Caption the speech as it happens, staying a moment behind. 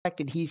fact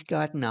that he's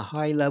gotten a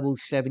high level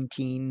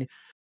 17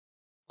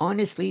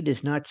 honestly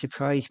does not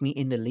surprise me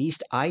in the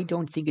least. I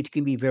don't think it's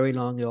going to be very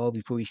long at all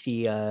before we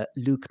see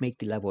Luke make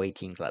the level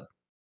 18 club.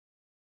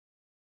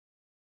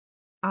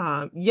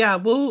 Yeah,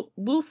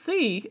 we'll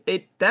see.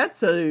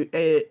 That's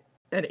a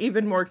an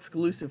even more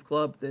exclusive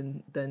club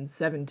than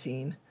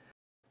 17.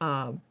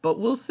 But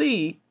we'll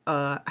see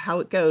how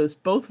it goes.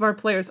 Both of our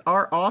players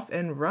are off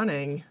and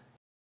running.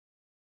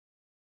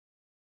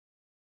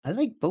 I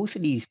like both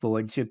of these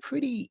boards. They're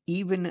pretty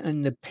even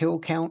in the pill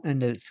count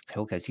and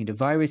the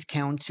virus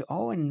counts.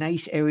 All in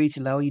nice areas,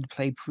 allow you to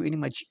play pretty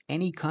much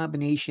any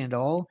combination at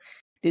all.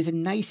 There's a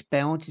nice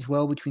balance as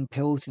well between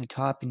pills at the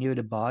top and near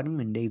the bottom,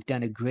 and they've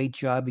done a great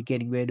job of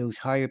getting rid of those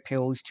higher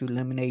pills to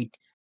eliminate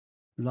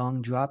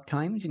long drop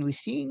times. And we're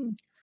seeing,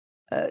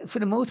 for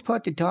the most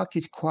part, the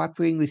doctors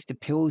cooperating with the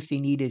pills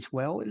they need as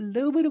well. A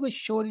little bit of a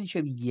shortage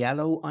of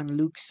yellow on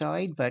Luke's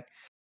side, but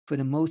for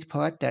the most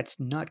part, that's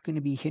not going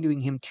to be hindering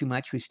him too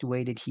much with the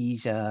way that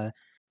he's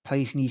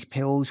placing these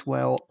pills.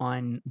 While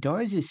on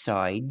Dars's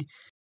side,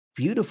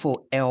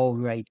 beautiful L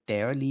right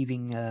there,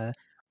 leaving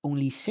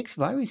only 6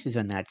 viruses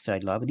on that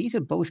side, Lava. These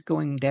are both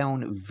going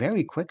down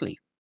very quickly.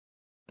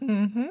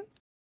 Hmm.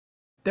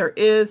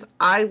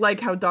 I like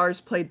how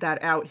Dars played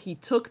that out. He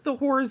took the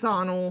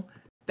horizontal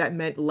that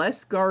meant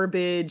less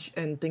garbage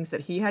and things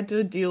that he had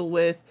to deal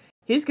with.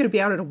 He's going to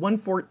be out at a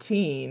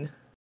 114.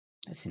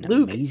 That's an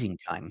Luke amazing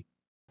time.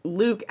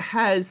 Luke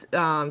has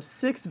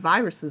 6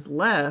 viruses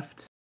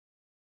left.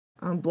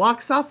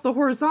 Blocks off the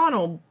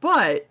horizontal,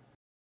 but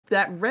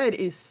that red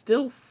is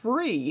still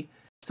free,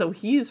 so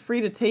he is free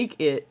to take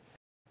it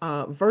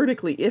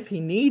vertically if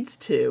he needs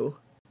to,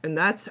 and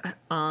that's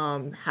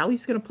how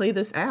he's going to play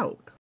this out.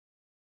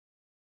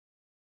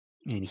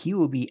 And he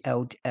will be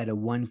out at a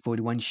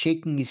 141,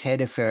 shaking his head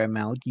a fair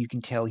amount. You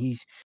can tell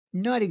he's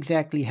not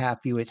exactly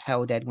happy with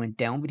how that went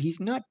down, but he's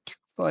not too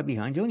far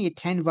behind. Only a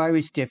 10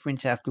 virus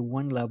difference after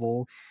one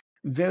level.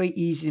 Very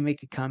easy to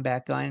make a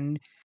comeback on.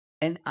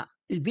 And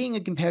being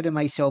a competitor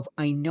myself,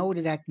 I know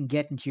that that can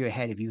get into your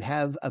head. If you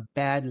have a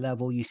bad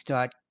level, you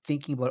start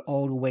thinking about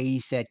all the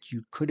ways that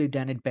you could have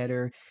done it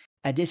better.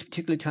 At this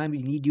particular time, what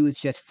you need to do is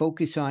just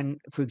focus on,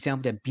 for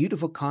example, that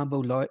beautiful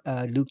combo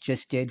Luke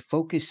just did.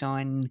 Focus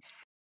on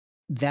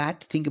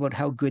that, think about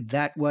how good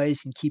that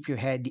was, and keep your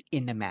head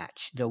in the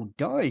match. Though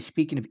Doris,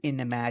 speaking of in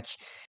the match,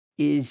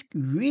 is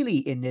really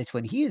in this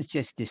one. He has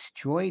just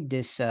destroyed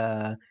this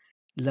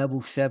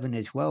level 7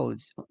 as well.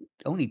 It's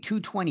only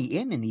 220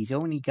 in, and he's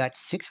only got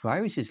 6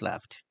 viruses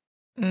left.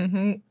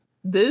 Hmm.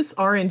 This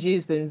RNG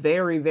has been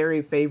very,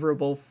 very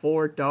favorable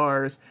for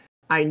Dars.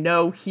 I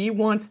know he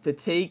wants to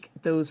take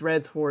those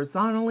reds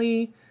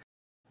horizontally.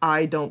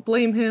 I don't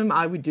blame him.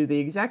 I would do the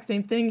exact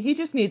same thing. He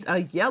just needs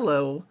a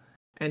yellow,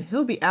 and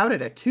he'll be out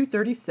at a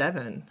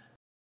 237.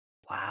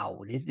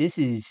 Wow, this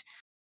is.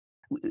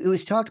 It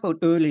was talked about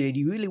earlier. Do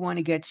you really want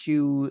to get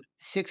to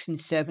 6 and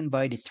 7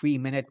 by the 3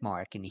 minute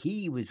mark? And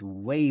he was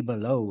way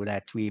below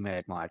that 3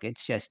 minute mark.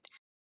 It's just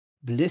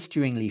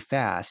blisteringly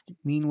fast.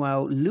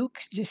 Meanwhile, Luke,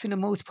 just for the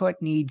most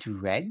part, needs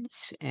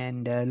reds,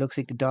 and looks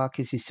like the doc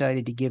has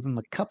decided to give him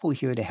a couple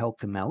here to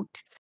help him out.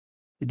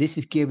 This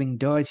is giving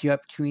Dars the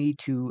opportunity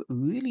to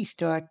really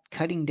start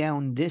cutting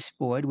down this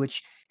board,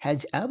 which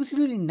has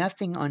absolutely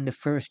nothing on the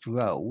first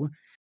row.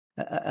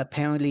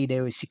 Apparently,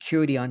 there is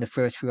security on the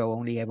first row,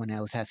 only everyone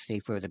else has to stay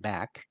further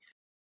back.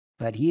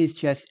 But he is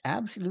just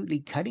absolutely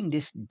cutting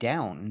this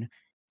down.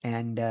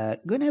 And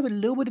going to have a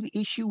little bit of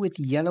issue with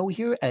yellow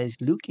here as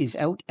Luke is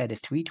out at a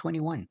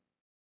 321.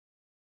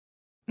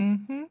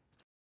 Hmm.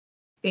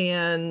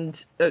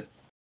 And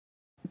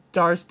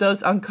Dars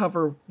does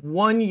uncover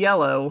one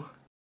yellow.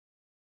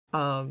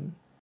 Um,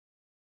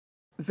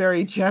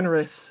 Very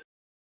generous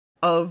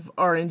of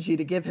RNG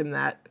to give him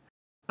that.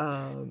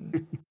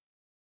 Um,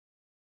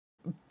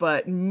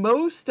 but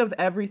most of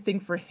everything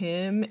for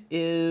him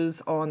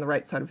is on the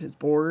right side of his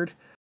board.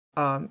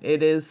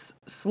 It is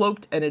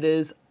sloped and it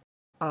is,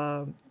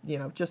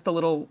 just a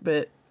little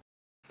bit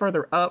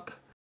further up.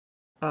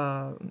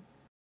 Um,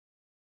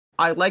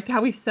 I liked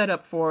how he set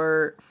up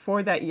for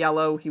that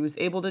yellow. He was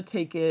able to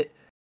take it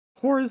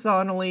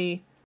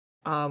horizontally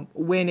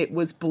when it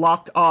was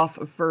blocked off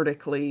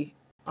vertically.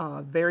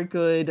 Very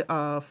good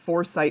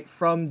foresight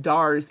from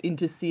Dars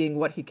into seeing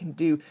what he can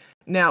do.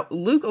 Now,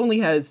 Luke only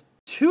has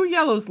 2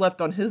 yellows left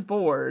on his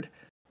board.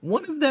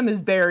 One of them is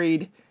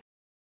buried,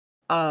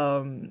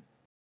 and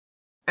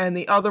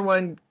the other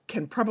one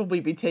can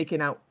probably be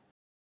taken out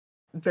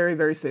very,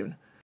 very soon.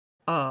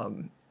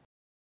 Um,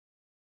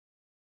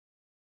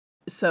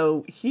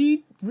 so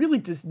he really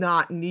does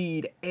not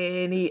need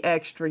any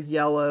extra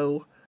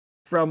yellow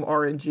from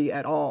RNG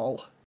at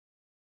all.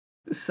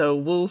 So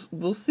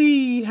we'll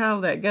see how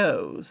that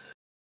goes.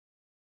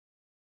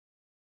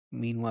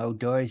 Meanwhile,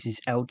 Doris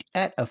is out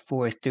at a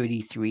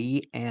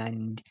 433,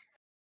 and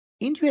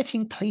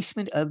interesting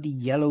placement of the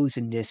yellows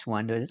in this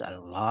one. There's a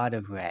lot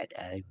of red,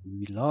 a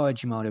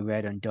large amount of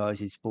red on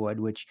Doris's board,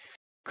 which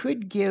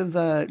could give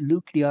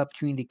Luke the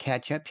opportunity to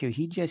catch up here.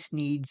 He just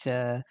needs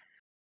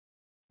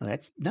Well,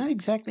 that's not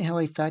exactly how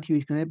I thought he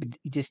was gonna, but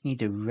he just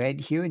needs a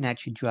red here, and that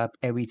should drop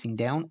everything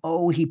down.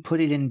 Oh, he put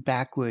it in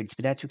backwards,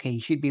 but that's okay. He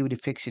should be able to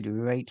fix it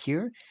right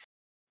here,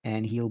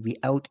 and he'll be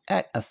out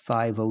at a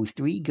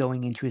 503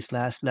 going into his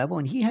last level,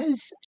 and he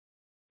has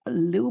a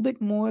little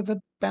bit more of a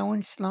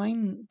balanced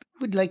line.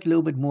 Would like a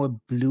little bit more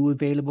blue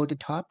available at the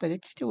top, but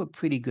it's still a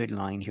pretty good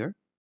line here.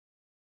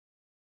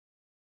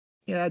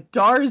 Yeah,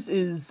 Dars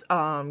is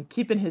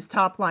keeping his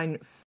top line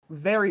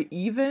very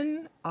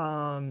even.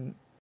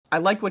 I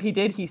like what he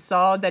did. He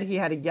saw that he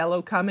had a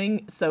yellow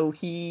coming, so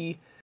he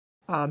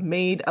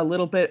made a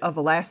little bit of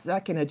a last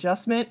second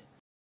adjustment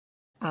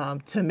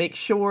to make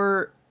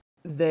sure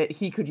that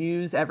he could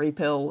use every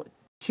pill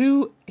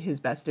to his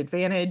best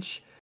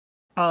advantage.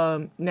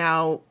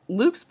 Now,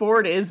 Luke's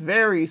board is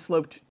very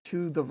sloped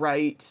to the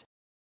right.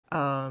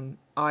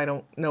 I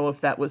don't know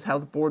if that was how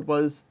the board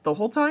was the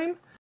whole time.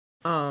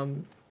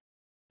 Um,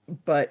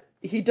 but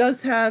he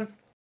does have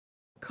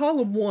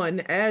column 1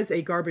 as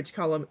a garbage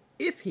column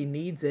if he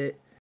needs it.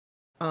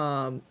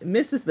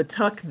 Misses the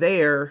tuck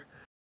there.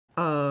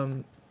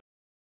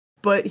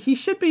 But he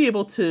should be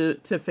able to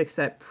fix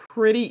that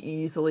pretty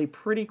easily,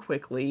 pretty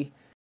quickly.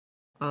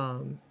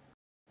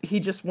 He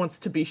just wants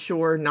to be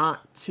sure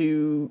not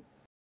to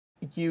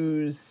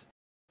use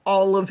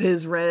all of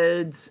his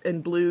reds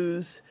and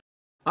blues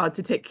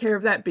to take care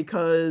of that,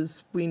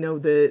 because we know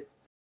that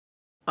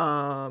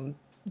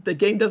the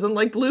game doesn't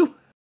like blue,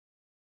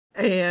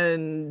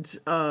 and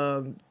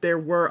there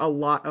were a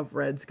lot of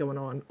reds going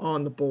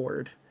on the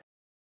board.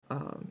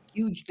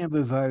 Huge number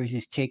of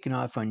viruses taken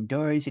off on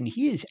Dars, and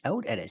he is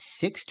out at a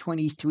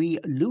 623.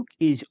 Luke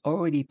is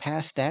already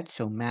past that,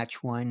 so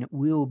match one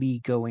will be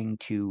going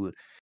to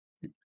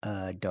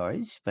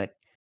Dars, but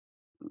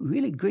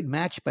really good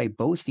match by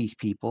both these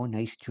people.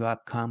 Nice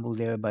drop combo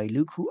there by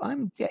Luke, who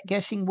I'm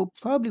guessing will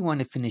probably want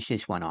to finish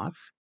this one off.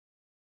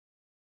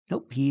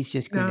 Nope, he's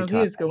just going to Now he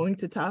top. is going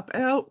to top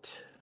out.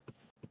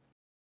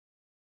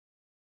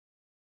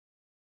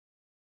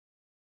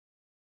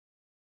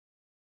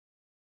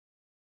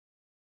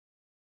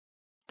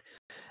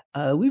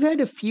 We've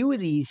had a few of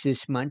these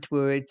this month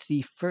where it's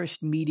the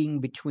first meeting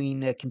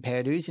between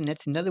competitors, and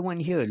that's another one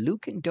here.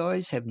 Luke and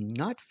Dars have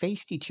not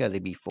faced each other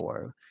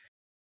before,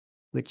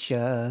 which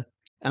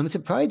I'm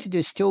surprised that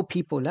there's still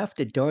people left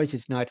that Dars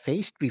has not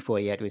faced before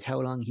yet, with how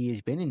long he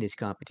has been in this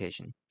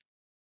competition.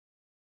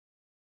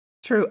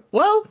 True.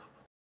 Well,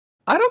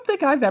 I don't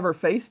think I've ever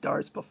faced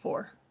stars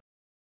before.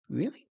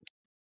 Really?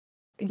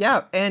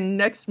 Yeah, and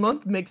next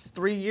month makes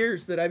 3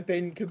 years that I've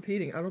been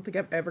competing. I don't think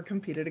I've ever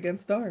competed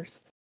against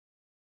stars.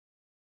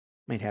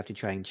 Might have to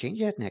try and change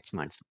that next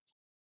month.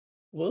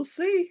 We'll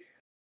see.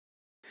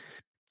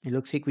 It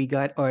looks like we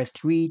got our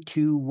 3,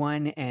 2,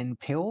 1, and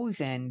pills,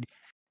 and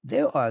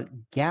there are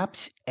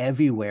gaps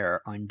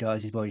everywhere on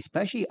Dawes' board,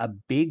 especially a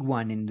big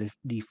one in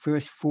the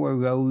first 4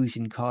 rows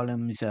in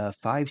columns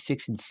 5,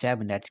 6, and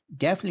 7. That's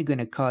definitely going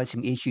to cause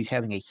some issues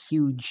having a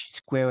huge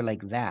square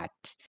like that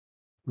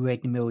right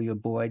in the middle of your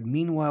board.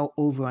 Meanwhile,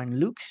 over on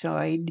Luke's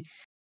side,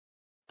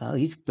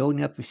 he's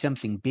building up for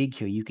something big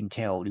here. You can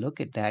tell. Look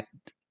at that.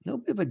 A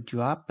little bit of a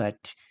drop, but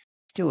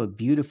still a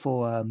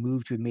beautiful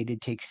move to have made it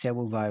take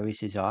several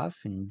viruses off.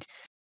 And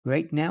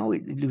right now,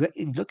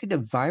 look at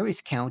the virus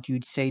count.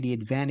 You'd say the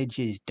advantage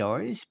is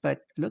Doris, but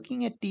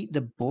looking at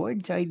the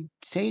boards, I'd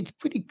say it's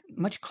pretty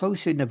much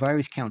closer than the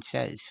virus count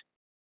says.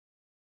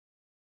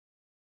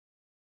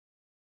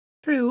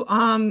 True.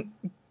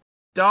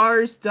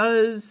 Dars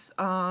does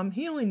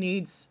he only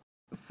needs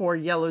 4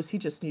 yellows. He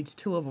just needs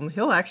 2 of them.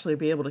 He'll actually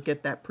be able to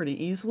get that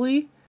pretty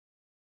easily.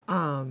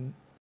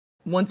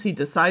 Once he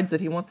decides that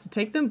he wants to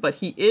take them, but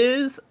he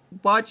is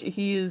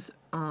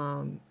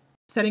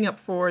setting up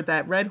for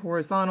that red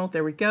horizontal.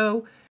 There we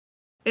go.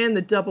 And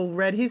the double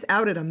red. He's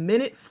out at a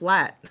minute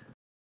flat.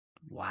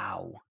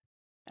 Wow,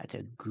 that's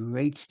a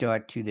great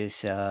start to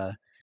this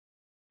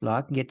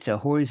block. Gets a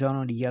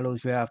horizontal to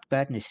yellows right off the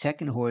bat, and a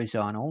second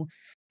horizontal.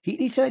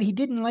 He said he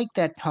didn't like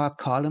that top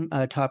column,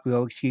 top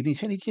row, excuse me. He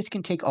said he just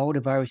can take all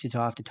the viruses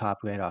off the top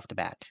right off the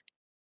bat.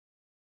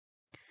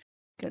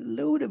 Got a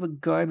load of a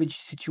garbage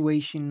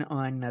situation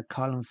on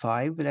column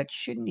 5, but that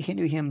shouldn't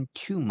hinder him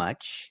too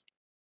much.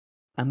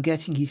 I'm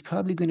guessing he's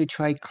probably going to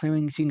try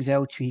clearing things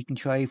out so he can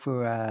try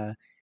for a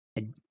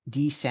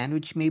D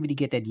sandwich maybe to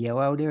get that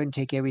yellow out there and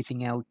take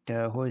everything out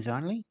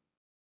horizontally.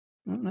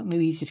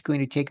 Maybe he's just going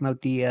to take him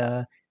out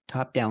the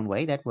top-down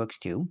way. That works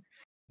too.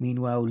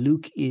 Meanwhile,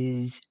 Luke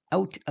is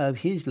out of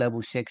his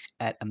level 6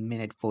 at a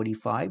minute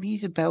 45.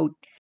 He's about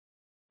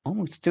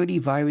almost 30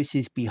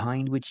 viruses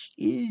behind, which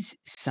is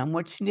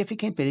somewhat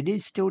significant, but it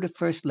is still the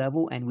first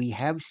level, and we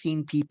have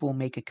seen people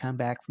make a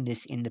comeback from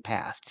this in the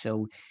past.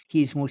 So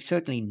he is most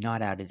certainly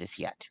not out of this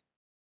yet.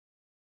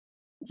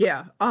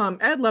 Yeah.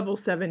 At level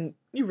 7,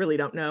 you really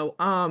don't know.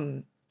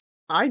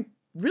 I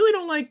really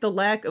don't like the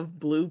lack of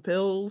blue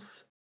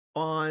pills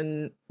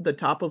on the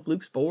top of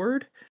Luke's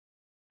board.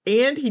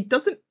 And he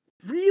doesn't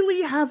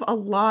really have a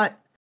lot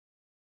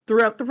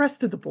throughout the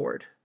rest of the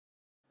board.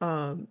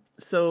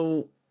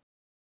 So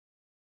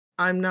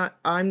I'm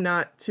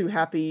not too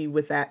happy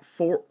with that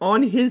for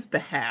on his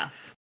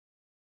behalf.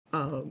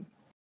 Um,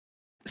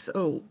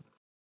 so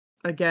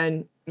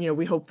again,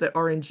 we hope that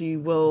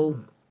RNG will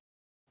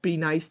be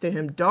nice to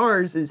him.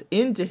 Dars is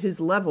into his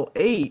level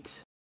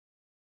 8.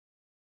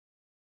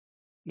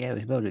 Yeah, it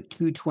was about a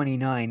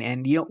 229.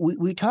 And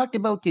we talked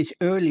about this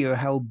earlier,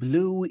 how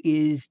blue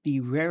is the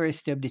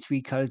rarest of the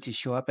three colors to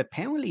show up.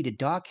 Apparently the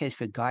doc has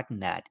forgotten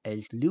that,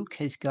 as Luke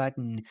has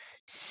gotten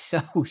so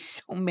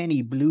so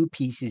many blue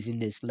pieces in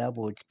this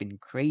level. It's been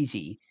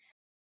crazy.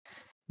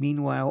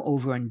 Meanwhile,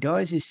 over on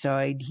Dars's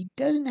side, he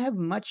doesn't have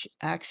much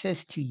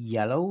access to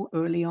yellow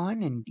early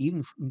on, and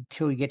even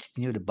until he gets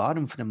near the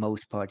bottom for the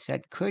most part. So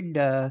that could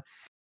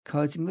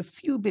cause him a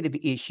few bit of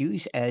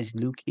issues, as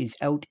Luke is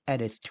out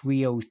at a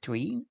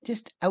 303,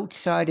 just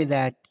outside of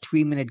that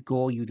 3-minute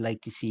goal you'd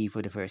like to see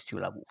for the first two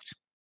levels.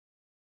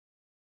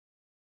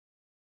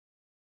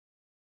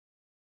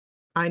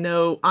 I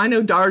know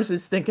Dars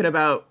is thinking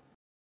about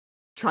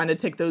trying to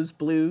take those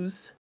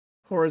blues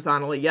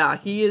horizontally. Yeah,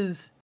 he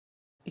is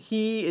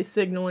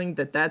signaling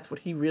that that's what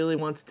he really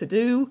wants to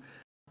do.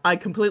 I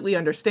completely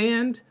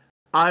understand.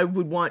 I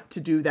would want to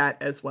do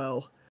that as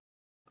well.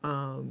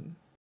 Um,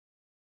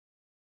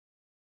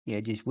 Yeah,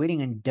 just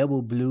waiting on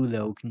double blue,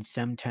 though, can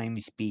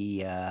sometimes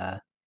be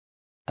a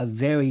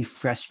very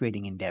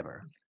frustrating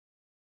endeavor.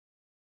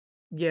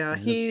 yeah,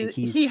 And it looks like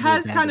he's he going to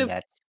has kind abandon of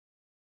that.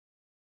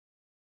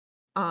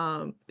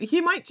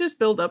 he might just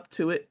build up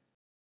to it.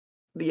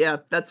 Yeah,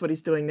 that's what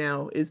he's doing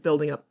now, is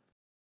building up.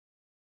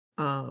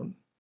 Um,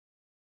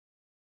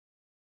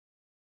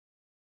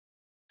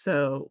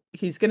 so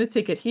he's gonna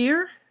take it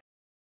here.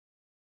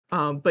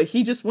 But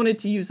he just wanted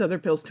to use other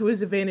pills to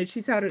his advantage.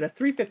 He's out at a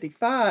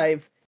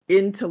 355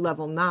 into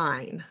level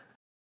 9.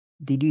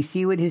 Did you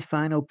see what his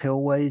final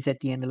pill was at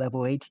the end of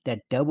level 8?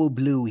 That double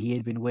blue he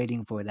had been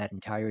waiting for that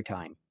entire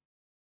time.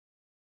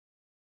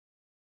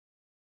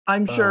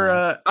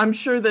 Uh, I'm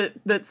sure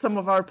that some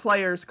of our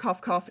players,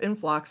 cough cough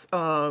influx,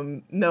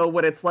 know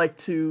what it's like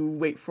to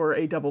wait for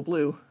a double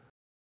blue.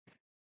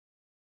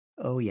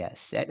 oh,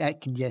 yes, that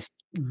can just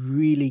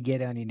really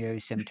get on your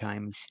nerves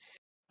sometimes.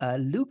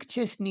 Luke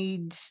just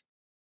needs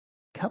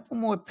a couple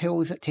more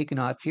pills taken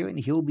off here, and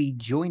he'll be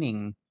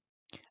joining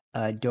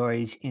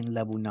Doris in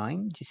level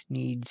 9. Just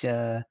needs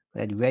that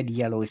red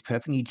yellow is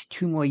perfect. Needs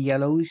two more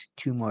yellows,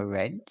 two more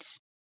reds.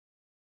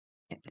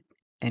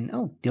 And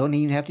oh, don't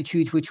even have to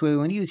choose which way we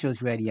want to use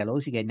those red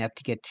yellows. You get enough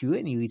to get to it,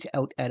 and he's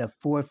out at a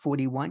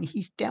 441.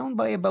 He's down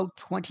by about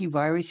 20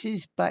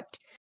 viruses, but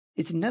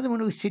it's another one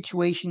of those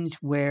situations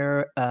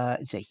where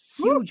it's a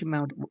Woo! huge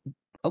amount.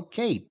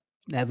 Okay,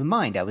 never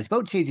mind. I was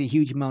about to say it's a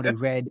huge amount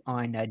of red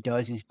on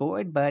Dawes'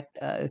 board, but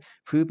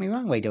prove me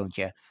wrong, why don't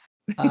you?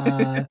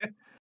 Uh,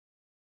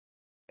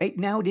 right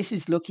now, this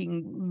is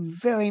looking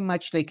very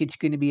much like it's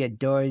going to be a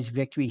Dars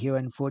victory here.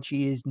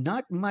 Unfortunately, there's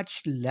not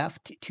much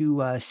left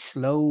to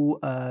slow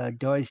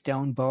Dars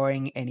down,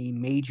 barring any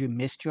major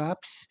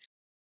misdrops.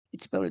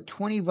 It's about a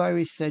 20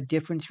 virus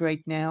difference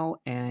right now,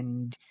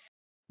 and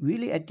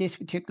really at this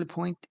particular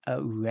point,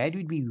 red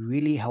would be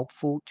really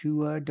helpful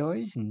to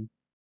Dars, and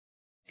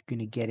it's going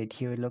to get it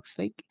here. It looks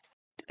like.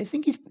 I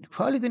think he's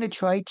probably going to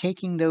try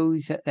taking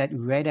those that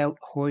red out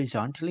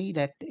horizontally.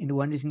 That in the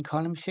one is in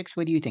column 6.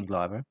 What do you think,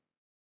 Larva?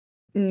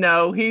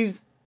 No,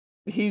 he's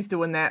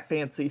doing that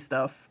fancy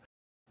stuff.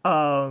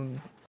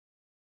 Um,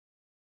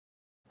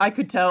 I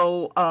could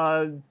tell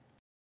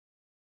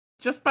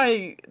just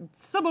by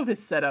some of his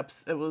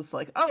setups, it was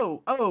like,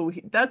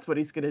 that's what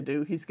he's gonna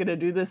do. He's gonna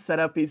do this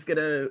setup. He's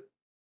gonna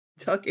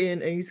tuck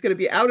in, and he's gonna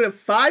be out at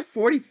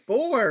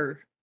 544.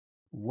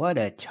 What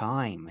a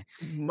time.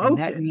 And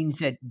that Smoking. means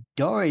that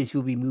Doris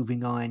will be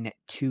moving on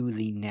to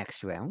the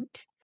next round.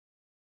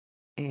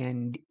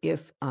 And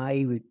if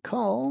I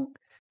recall,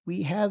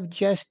 we have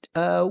just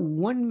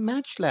one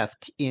match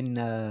left in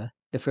the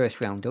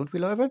first round, don't we,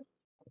 Larva?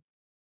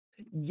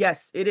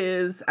 Yes, it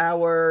is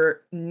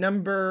our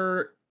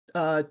number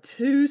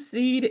 2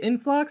 seed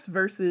Influx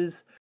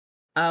versus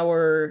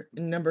our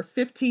number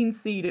 15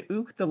 seed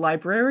Ook the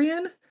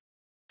Librarian.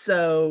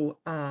 So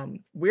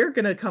we're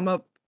gonna come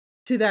up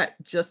to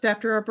that just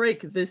after our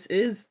break. This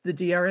is the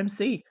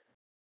DrMC.